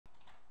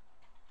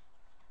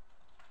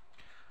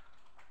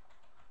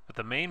But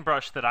the main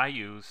brush that I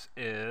use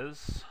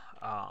is,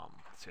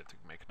 let's see, I have to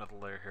make another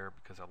layer here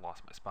because I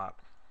lost my spot.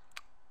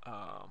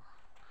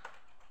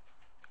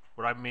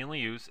 What I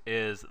mainly use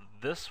is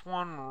this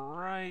one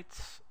right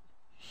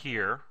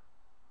here.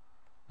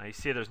 Now you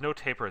see there's no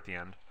taper at the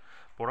end.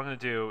 But what I'm going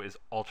to do is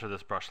alter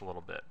this brush a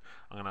little bit.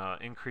 I'm going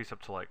to increase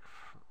up to like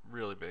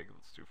really big.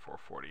 Let's do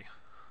 440.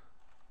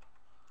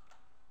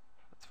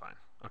 That's fine.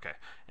 Okay,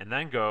 and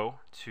then go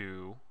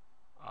to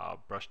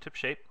brush tip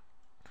shape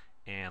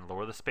and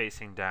lower the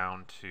spacing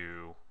down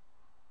to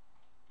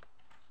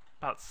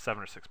about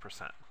 7 or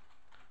 6%.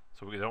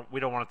 So we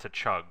don't want it to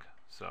chug.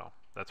 So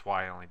that's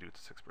why I only do it to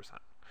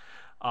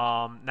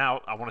 6%.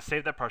 Now I want to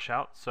save that brush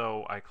out,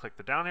 so I click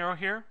the down arrow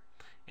here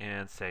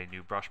and say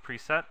new brush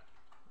preset.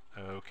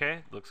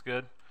 Okay, looks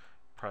good.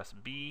 Press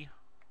B,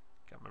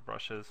 got my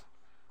brushes,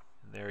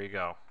 and there you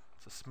go.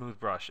 It's a smooth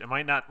brush. It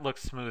might not look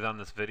smooth on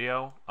this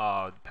video,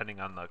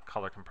 depending on the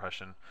color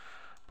compression,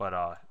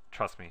 but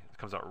trust me, it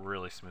comes out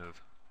really smooth.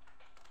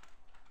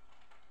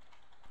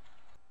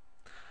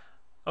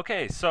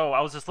 Okay, so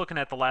I was just looking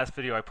at the last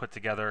video I put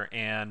together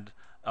and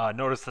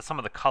noticed that some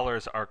of the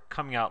colors are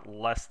coming out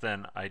less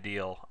than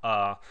ideal.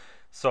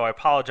 So I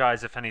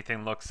apologize if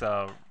anything looks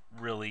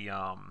really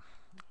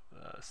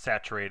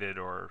saturated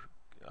or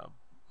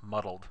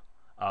muddled.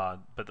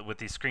 But with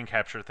these screen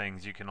capture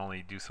things, you can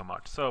only do so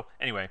much. So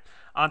anyway,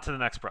 on to the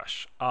next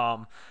brush.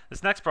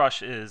 This next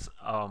brush is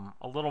a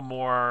little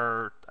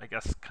more, I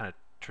guess, kind of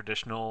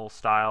traditional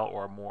style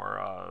or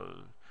more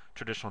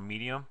traditional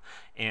medium,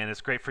 and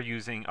it's great for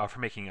using for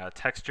making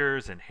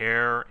textures and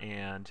hair,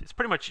 and it's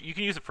pretty much, you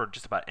can use it for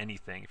just about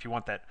anything if you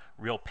want that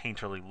real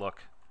painterly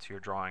look to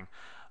your drawing.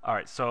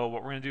 Alright, so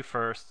what we're going to do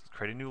first is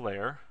create a new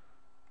layer,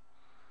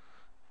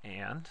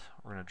 and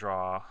we're going to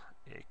draw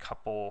a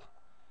couple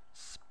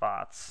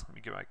spots. Let me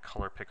get my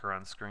color picker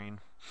on screen.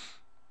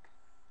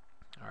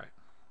 Alright,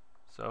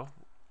 so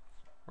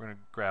we're going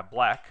to grab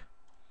black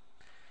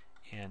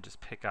and just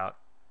pick out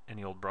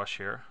any old brush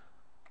here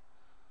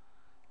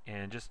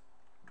and just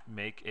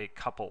make a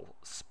couple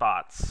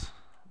spots.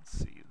 Let's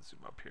see,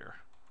 zoom up here.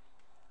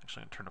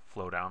 Actually, I'm going to turn the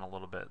flow down a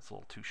little bit. It's a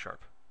little too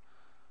sharp.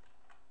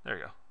 There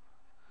you go.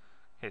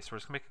 Okay, so we're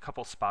just going to make a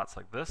couple spots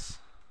like this.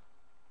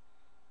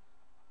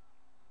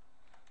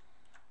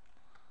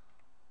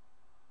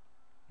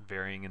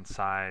 Varying in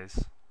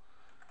size.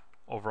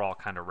 Overall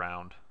kind of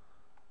round.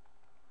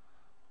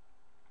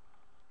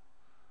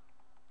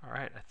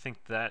 Alright, I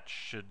think that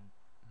should...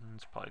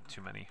 It's probably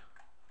too many.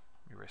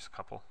 Let me erase a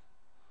couple.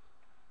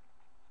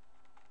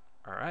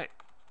 Alright,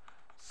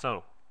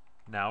 so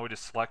now we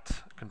just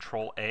select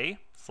Control A,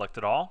 select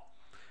it all,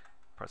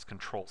 press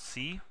Control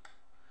C,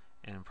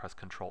 and press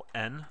Control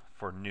N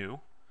for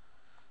new,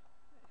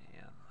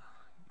 and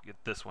you get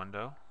this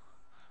window.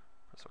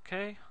 Press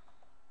OK.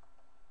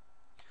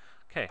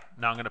 Okay,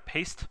 now I'm going to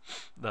paste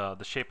the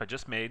shape I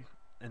just made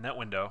in that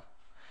window,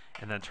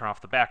 and then turn off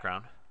the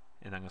background,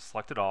 and I'm going to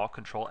select it all,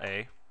 Control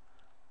A,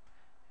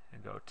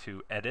 and go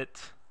to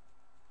Edit,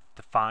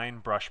 Define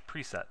Brush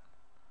Preset.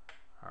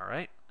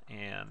 Alright.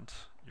 And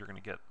you're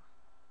going to get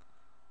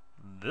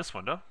this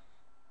window.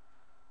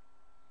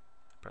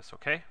 Press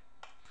OK.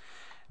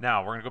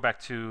 Now we're going to go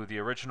back to the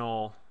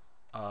original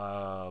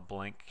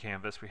blank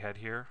canvas we had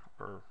here,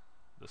 or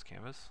this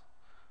canvas.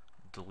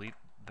 Delete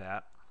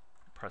that.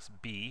 Press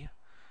B,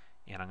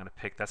 and I'm going to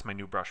pick, that's my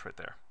new brush right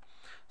there.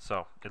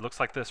 So it looks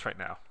like this right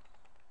now.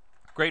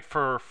 Great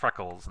for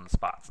freckles and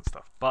spots and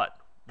stuff, but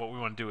what we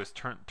want to do is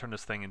turn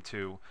this thing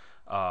into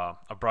a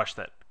brush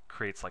that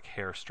creates like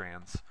hair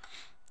strands.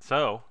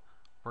 So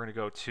we're going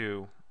to go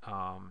to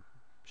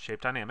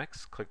Shape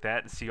Dynamics, click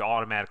that, and see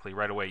automatically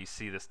right away you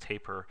see this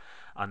taper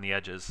on the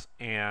edges.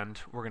 And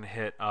we're going to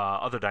hit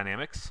Other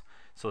Dynamics,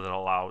 so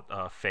that'll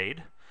allow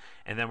Fade.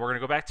 And then we're going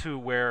to go back to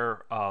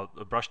where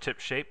the brush tip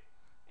shape,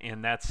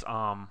 and that's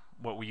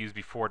what we used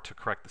before to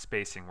correct the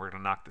spacing. We're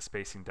going to knock the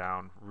spacing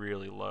down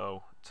really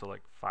low to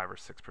like 5 or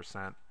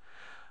 6%.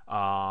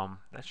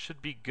 That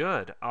should be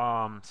good.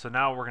 So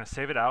now we're going to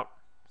save it out.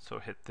 So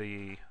hit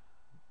the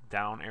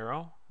down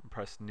arrow,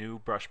 press New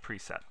Brush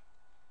Preset.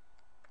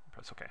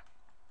 Press OK.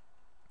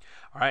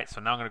 Alright,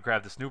 so now I'm going to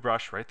grab this new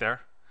brush right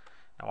there.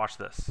 Now watch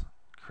this.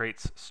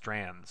 Creates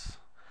strands.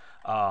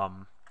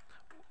 One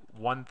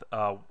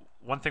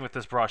thing with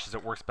this brush is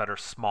it works better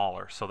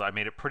smaller. So I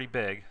made it pretty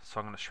big, so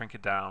I'm going to shrink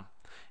it down.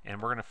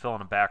 And we're going to fill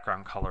in a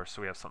background color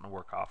so we have something to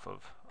work off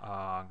of.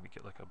 I'm going to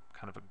get like a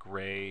kind of a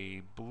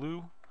gray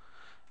blue.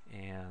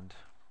 And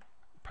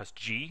press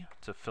G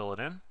to fill it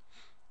in.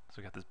 So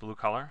we got this blue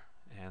color.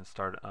 And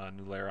start a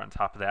new layer on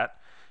top of that,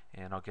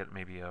 and I'll get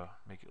maybe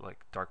make it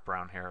like dark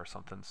brown hair or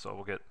something. So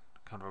we'll get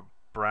kind of a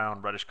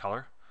brown reddish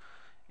color,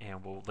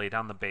 and we'll lay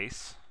down the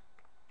base.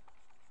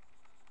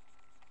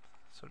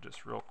 So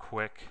just real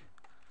quick.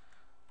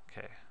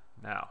 Okay,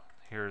 now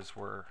here's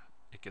where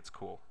it gets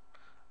cool.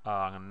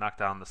 I'm going to knock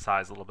down the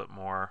size a little bit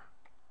more,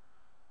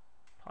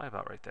 probably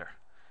about right there,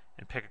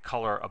 and pick a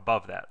color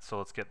above that. So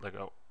let's get like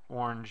a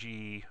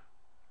orangey,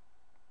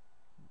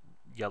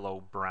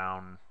 yellow,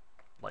 brown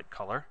light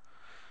color.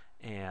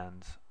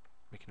 And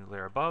make a new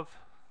layer above,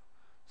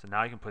 So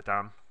now you can put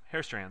down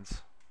hair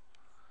strands.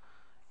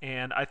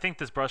 And I think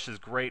this brush is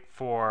great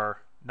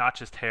for not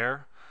just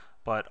hair,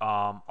 but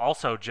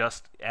also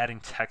just adding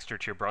texture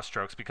to your brush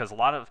strokes, because a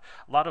lot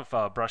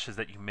of brushes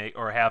that you make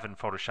or have in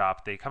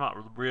Photoshop, they come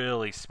out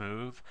really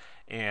smooth,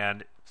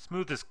 and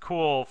smooth is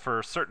cool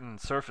for certain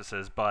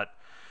surfaces, but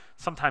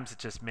sometimes it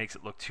just makes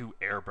it look too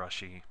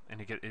airbrushy,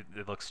 and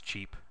it looks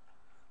cheap.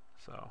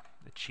 So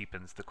it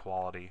cheapens the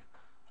quality.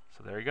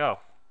 So there you go.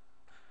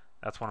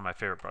 That's one of my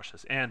favorite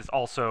brushes, and it's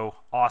also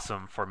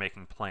awesome for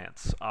making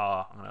plants.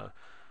 I'm gonna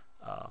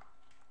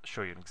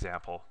show you an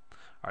example.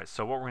 All right,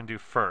 so what we're going to do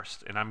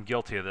first, and I'm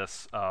guilty of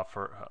this, I'm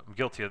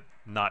guilty of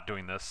not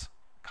doing this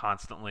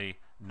constantly,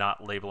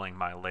 not labeling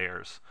my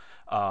layers.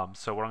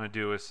 So what I'm going to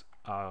do is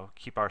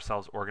keep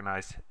ourselves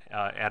organized,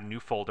 add a new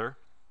folder,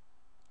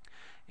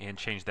 and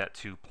change that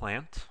to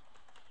plant.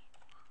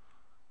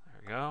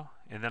 There we go.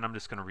 And then I'm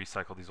just going to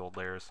recycle these old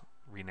layers,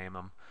 rename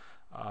them.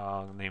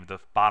 Name the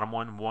bottom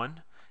one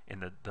 1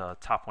 and the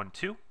top one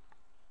 2.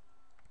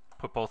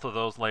 Put both of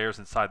those layers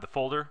inside the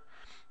folder,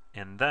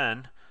 and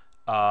then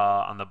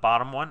on the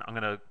bottom one, I'm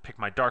going to pick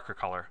my darker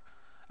color.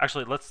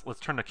 Actually, let's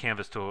turn the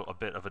canvas to a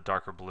bit of a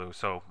darker blue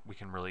so we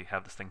can really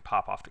have this thing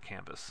pop off the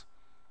canvas.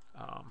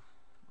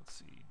 Let's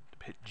see,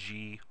 hit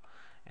G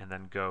and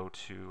then go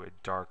to a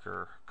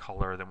darker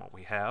color than what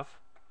we have.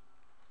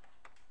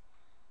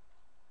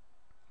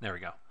 There we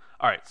go.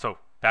 All right, so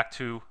back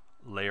to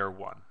layer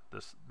 1,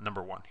 this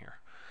number 1 here.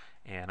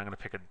 And I'm going to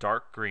pick a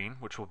dark green,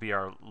 which will be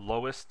our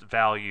lowest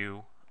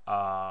value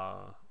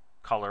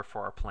color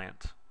for our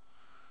plant.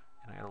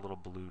 And I got a little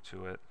blue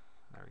to it.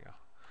 There we go.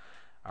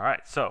 All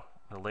right, so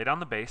I'm going to lay down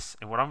the base,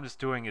 and what I'm just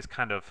doing is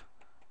kind of,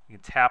 you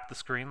can tap the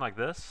screen like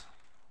this.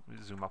 Let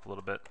me zoom up a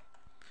little bit.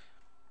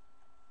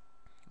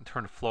 And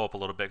turn the flow up a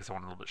little bit because I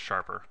want it a little bit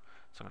sharper.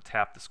 So I'm going to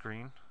tap the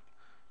screen,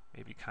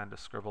 maybe kind of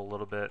scribble a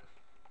little bit.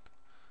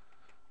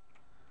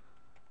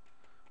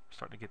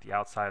 Starting to get the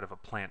outside of a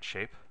plant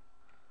shape.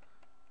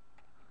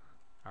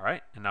 All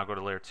right, and now go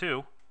to layer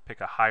 2,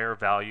 pick a higher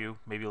value,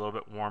 maybe a little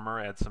bit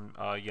warmer, add some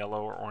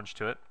yellow or orange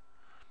to it.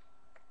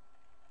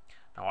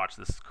 Now watch,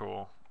 this is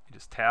cool. You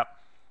just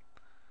tap.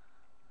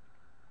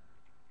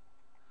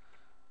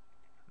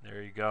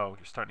 There you go.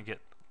 You're starting to get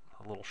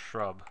a little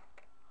shrub.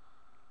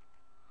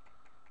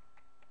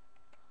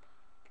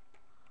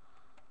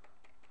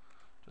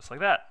 Just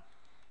like that.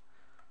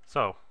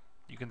 So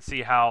you can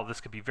see how this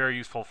could be very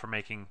useful for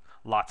making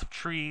lots of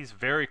trees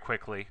very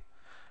quickly.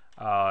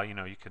 You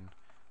know, you can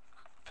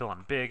fill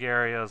in big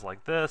areas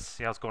like this.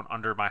 See how it's going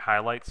under my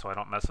highlight so I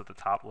don't mess with the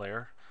top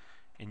layer.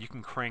 And you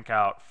can crank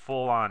out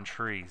full-on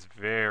trees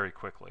very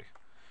quickly,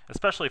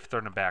 especially if they're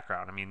in the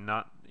background. I mean,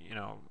 not, you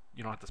know,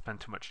 you don't have to spend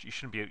too much. You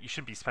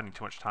shouldn't be spending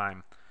too much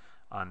time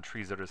on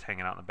trees that are just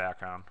hanging out in the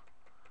background.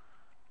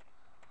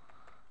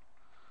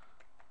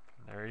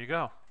 There you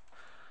go.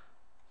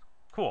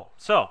 Cool.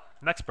 So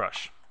next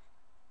brush.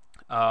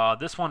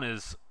 This one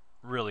is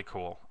really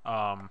cool.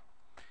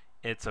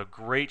 It's a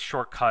great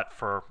shortcut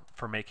for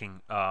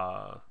making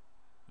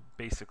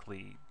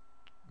basically,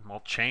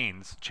 well,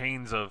 chains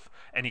of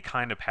any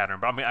kind of pattern,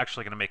 but I'm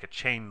actually going to make a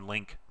chain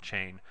link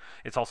chain.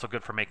 It's also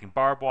good for making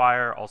barbed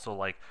wire, also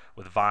like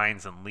with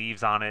vines and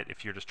leaves on it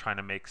if you're just trying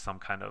to make some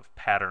kind of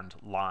patterned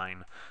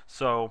line.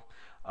 So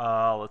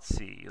let's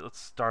see, let's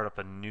start up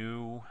a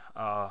new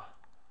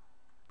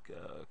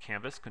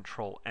canvas,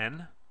 Control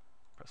N,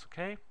 press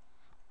OK,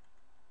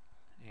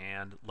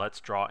 and let's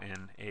draw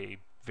in a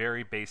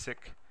very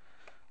basic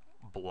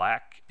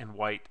black and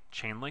white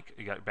chain link.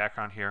 You got your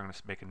background here. I'm going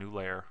to make a new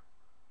layer.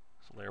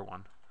 So layer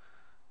 1.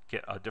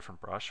 Get a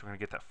different brush. We're going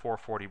to get that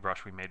 440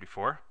 brush we made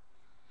before.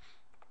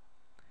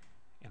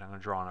 And I'm going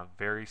to draw on a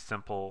very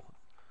simple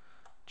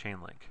chain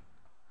link.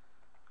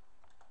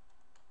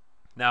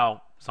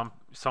 Now,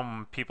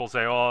 some people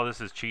say, "Oh,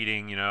 this is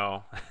cheating," you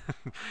know,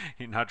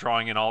 you're not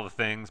drawing in all the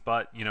things.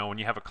 But you know, when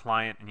you have a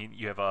client and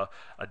you have a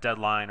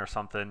deadline or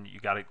something, you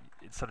got to,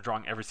 instead of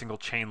drawing every single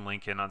chain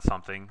link in on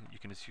something, you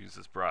can just use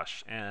this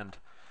brush. And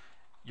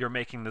you're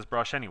making this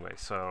brush anyway,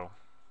 so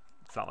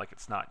it's not like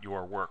it's not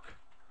your work.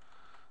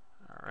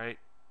 All right.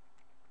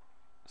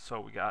 So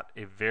we got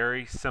a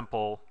very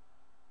simple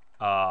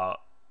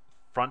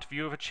front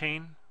view of a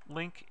chain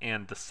link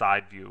and the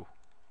side view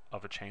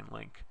of a chain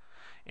link.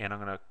 And I'm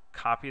going to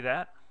copy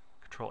that,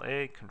 Control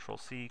A, Control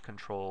C,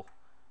 Control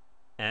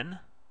N,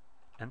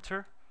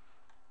 Enter,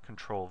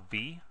 Control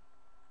V.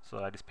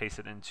 So I just paste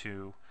it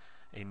into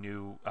a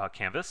new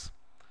canvas.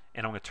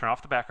 And I'm going to turn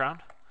off the background,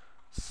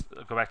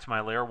 go back to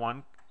my layer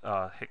 1,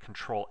 hit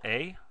Control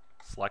A,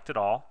 select it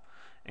all,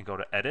 and go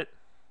to Edit,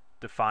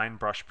 Define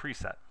Brush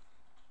Preset.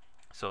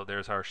 So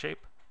there's our shape.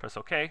 Press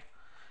OK.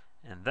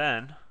 And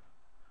then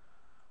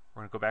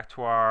we're going to go back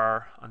to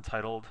our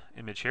untitled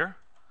image here.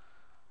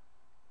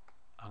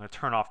 I'm going to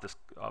turn off this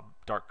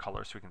dark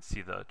color so we can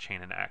see the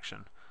chain in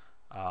action.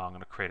 I'm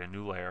going to create a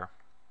new layer,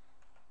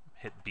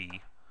 hit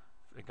B.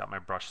 I got my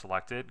brush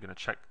selected. I'm going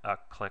to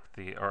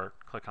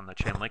click on the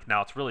chain link.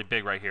 Now it's really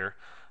big right here.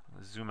 I'm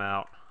going to zoom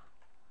out.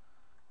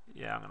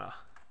 Yeah, I'm going to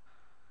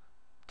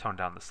tone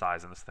down the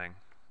size of this thing.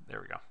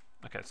 There we go.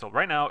 Okay, so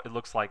right now it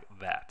looks like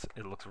that.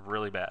 It looks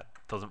really bad.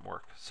 It doesn't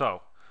work.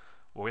 So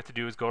what we have to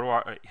do is go to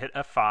our hit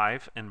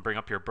F5 and bring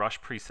up your brush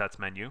presets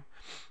menu.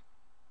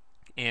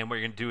 And what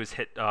you're going to do is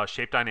hit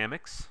shape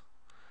dynamics,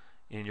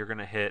 and you're going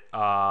to hit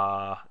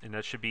and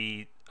that should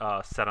be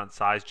set on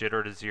size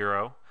jitter to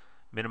 0,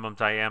 minimum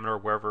diameter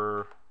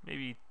wherever,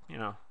 maybe, you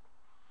know,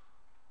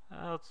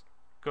 let's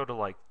go to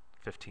like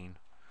 15.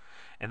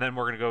 And then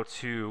we're going to go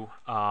to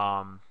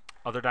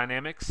other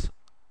dynamics.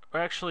 Or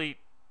actually,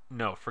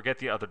 no, forget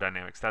the other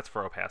dynamics. That's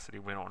for opacity.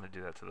 We don't want to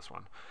do that to this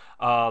one.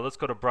 Let's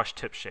go to brush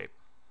tip shape.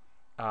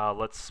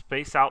 Let's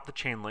space out the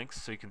chain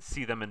links so you can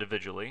see them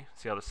individually.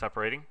 See how they're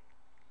separating?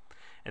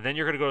 And then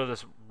you're going to go to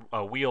this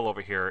wheel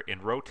over here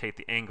and rotate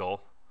the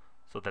angle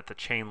so that the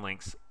chain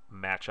links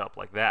match up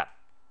like that.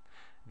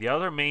 The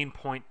other main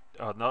point,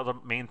 another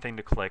main thing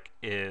to click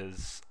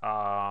is,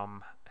 I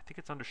think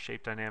it's under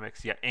shape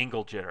dynamics. Yeah,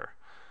 angle jitter.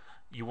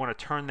 You want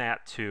to turn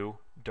that to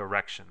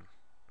direction.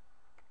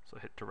 So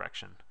hit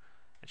direction.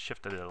 It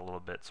shifted it a little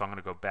bit, so I'm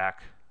going to go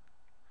back.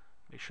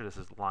 Make sure this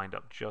is lined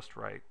up just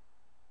right.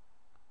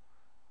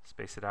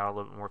 Space it out a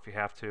little bit more if you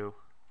have to.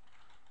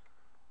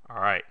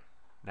 All right,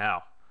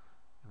 now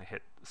I'm going to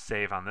hit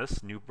save on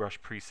this new brush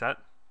preset.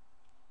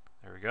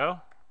 There we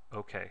go.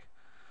 Okay,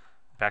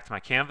 back to my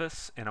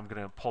canvas, and I'm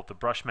going to pull up the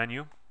brush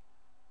menu.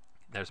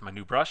 There's my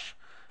new brush.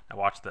 Now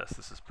watch this.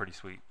 This is pretty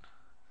sweet.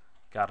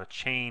 Got a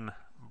chain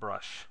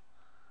brush.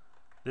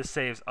 This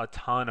saves a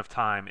ton of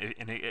time,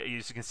 and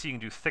as you can see, you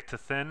can do thick to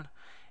thin,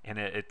 and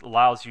it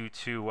allows you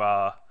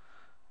to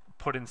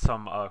put in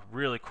some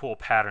really cool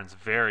patterns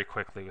very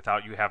quickly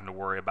without you having to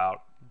worry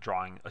about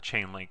drawing a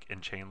chain link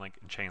and chain link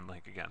and chain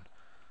link again.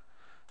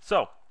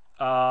 So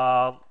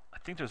I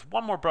think there's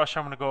one more brush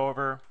I'm going to go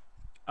over.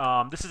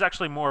 This is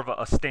actually more of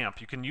a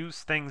stamp. You can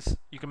use things,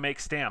 you can make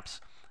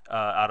stamps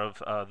out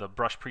of the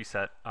brush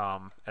preset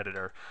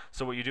editor.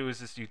 So what you do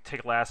is you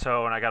take a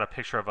lasso, and I got a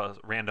picture of a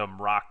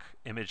random rock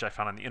image I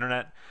found on the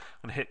internet.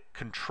 I'm going to hit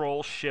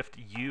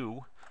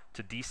Control-Shift-U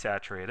to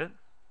desaturate it.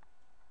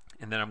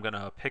 And then I'm going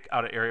to pick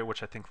out an area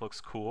which I think looks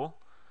cool,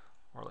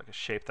 or like a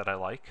shape that I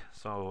like.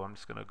 So I'm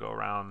just going to go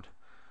around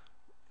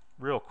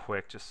real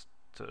quick just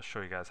to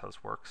show you guys how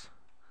this works.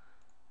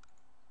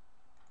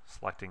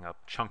 Selecting a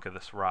chunk of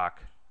this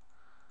rock.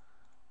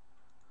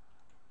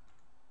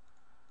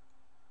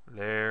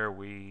 There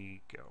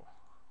we go.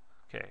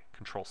 Okay,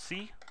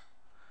 Control-C,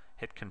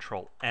 hit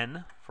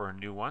Control-N for a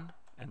new one,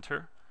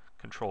 enter,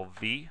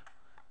 Control-V,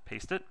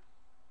 paste it.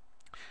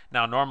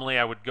 Now normally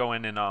I would go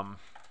in and let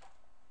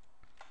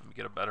me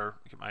get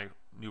my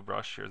new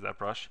brush. Here's that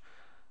brush.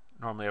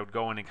 Normally I would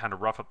go in and kind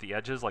of rough up the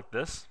edges like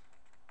this,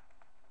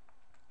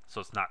 so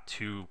it's not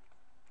too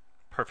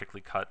perfectly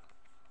cut.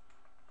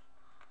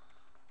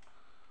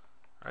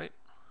 Right?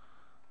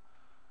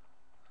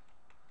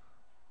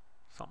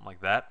 Something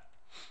like that.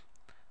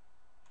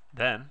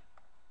 Then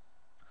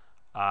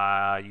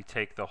you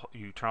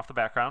turn off the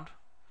background,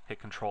 hit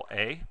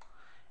Control-A,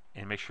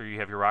 and make sure you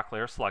have your rock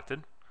layer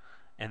selected,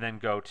 and then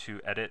go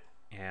to Edit,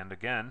 and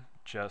again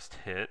just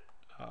hit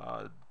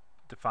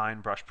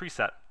Define Brush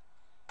Preset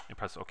and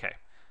press OK.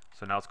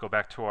 So now let's go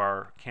back to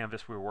our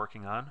canvas we were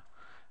working on.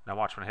 Now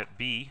watch when I hit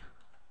B,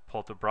 pull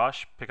up the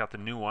brush, pick out the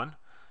new one.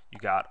 You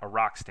got a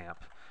rock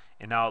stamp,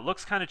 and now it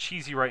looks kind of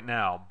cheesy right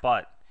now,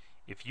 but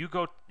if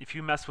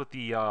you mess with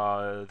the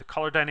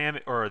color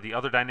dynamic or the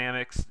other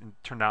dynamics and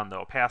turn down the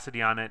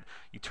opacity on it,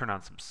 you turn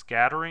on some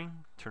scattering,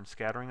 turn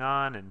scattering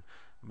on, and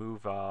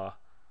move the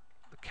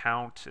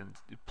count and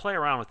play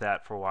around with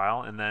that for a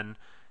while, and then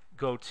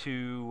go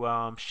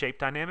to shape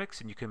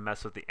dynamics, and you can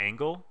mess with the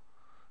angle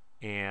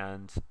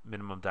and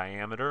minimum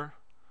diameter.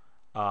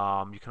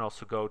 You can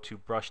also go to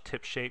brush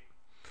tip shape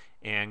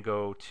and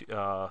go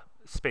to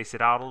space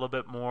it out a little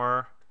bit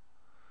more.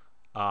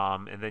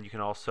 And then you can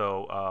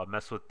also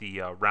mess with the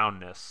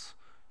roundness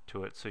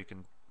to it, so you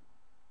can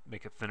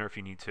make it thinner if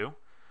you need to.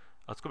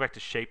 Let's go back to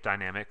shape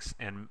dynamics,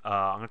 and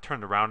I'm going to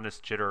turn the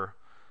roundness jitter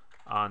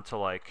on to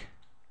like,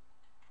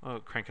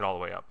 crank it all the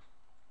way up.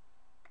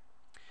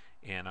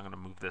 And I'm going to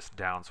move this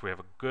down so we have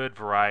a good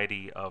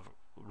variety of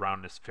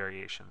roundness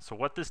variations. So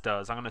what this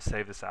does, I'm going to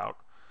save this out.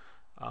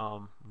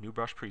 New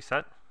brush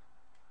preset.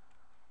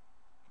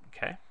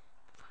 Okay.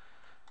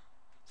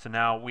 So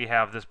now we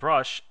have this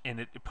brush, and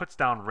it puts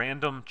down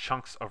random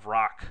chunks of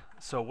rock.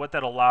 So what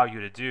that'll allow you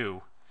to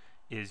do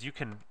is you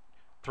can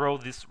throw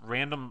this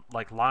random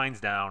like lines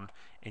down,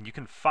 and you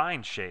can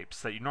find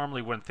shapes that you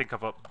normally wouldn't think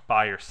of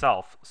by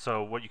yourself.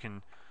 So what you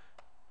can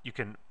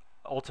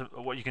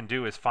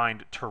do is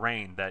find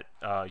terrain that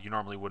you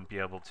normally wouldn't be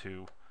able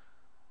to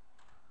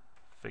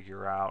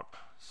figure out.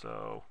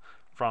 So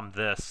from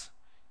this,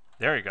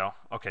 there you go.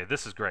 Okay,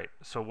 this is great.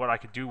 So what I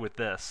could do with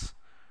this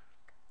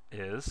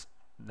is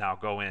now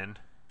go in,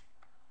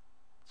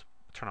 let's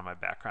turn on my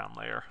background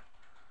layer,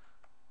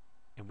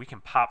 and we can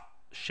pop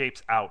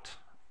shapes out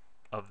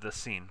of this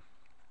scene.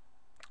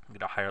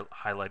 Get a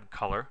highlighted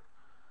color,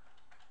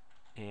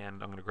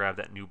 and I'm going to grab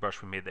that new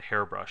brush we made, the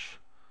hairbrush,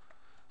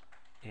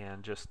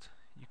 and just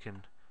you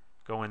can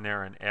go in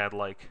there and add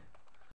like